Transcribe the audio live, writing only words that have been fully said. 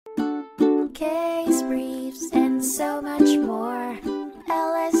case briefs, and so much more.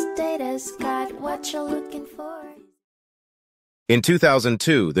 LSData's got what you're looking for. In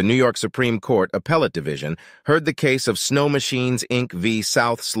 2002, the New York Supreme Court Appellate Division heard the case of Snow Machines, Inc. v.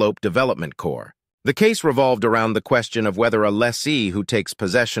 South Slope Development Corp. The case revolved around the question of whether a lessee who takes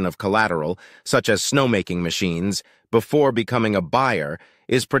possession of collateral, such as snowmaking machines, before becoming a buyer,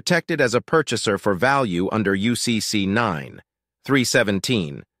 is protected as a purchaser for value under UCC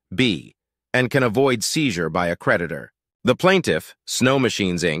 9(317)(b), and can avoid seizure by a creditor. The plaintiff, Snow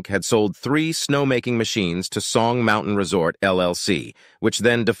Machines, Inc., had sold 3 snowmaking machines to Song Mountain Resort, LLC, which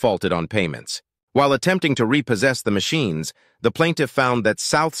then defaulted on payments. While attempting to repossess the machines, the plaintiff found that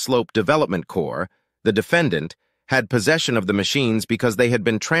South Slope Development Corp., the defendant, had possession of the machines because they had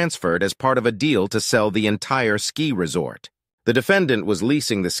been transferred as part of a deal to sell the entire ski resort. The defendant was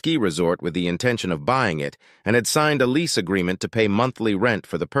leasing the ski resort with the intention of buying it and had signed a lease agreement to pay monthly rent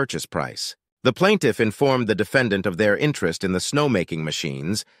for the purchase price. The plaintiff informed the defendant of their interest in the snowmaking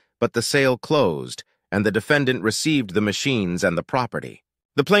machines, but the sale closed, and the defendant received the machines and the property.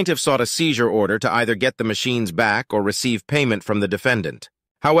 The plaintiff sought a seizure order to either get the machines back or receive payment from the defendant.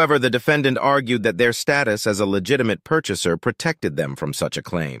 However, the defendant argued that their status as a legitimate purchaser protected them from such a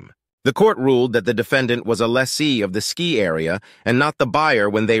claim. The court ruled that the defendant was a lessee of the ski area and not the buyer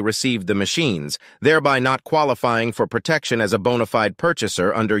when they received the machines, thereby not qualifying for protection as a bona fide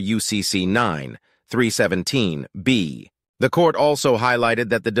purchaser under UCC 9(317)(b). The court also highlighted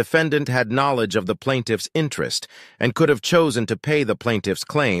that the defendant had knowledge of the plaintiff's interest and could have chosen to pay the plaintiff's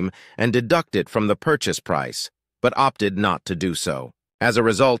claim and deduct it from the purchase price, but opted not to do so. As a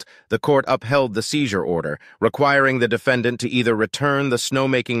result, the court upheld the seizure order, requiring the defendant to either return the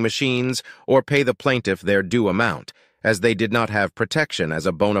snowmaking machines or pay the plaintiff their due amount, as they did not have protection as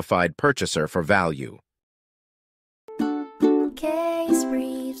a bona fide purchaser for value. Case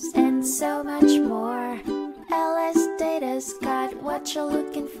briefs, and so much more. LSData's got what you're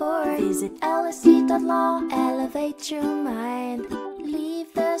looking for. Visit lsd.law, elevate your mind.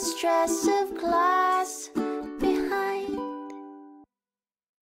 Leave the stress of class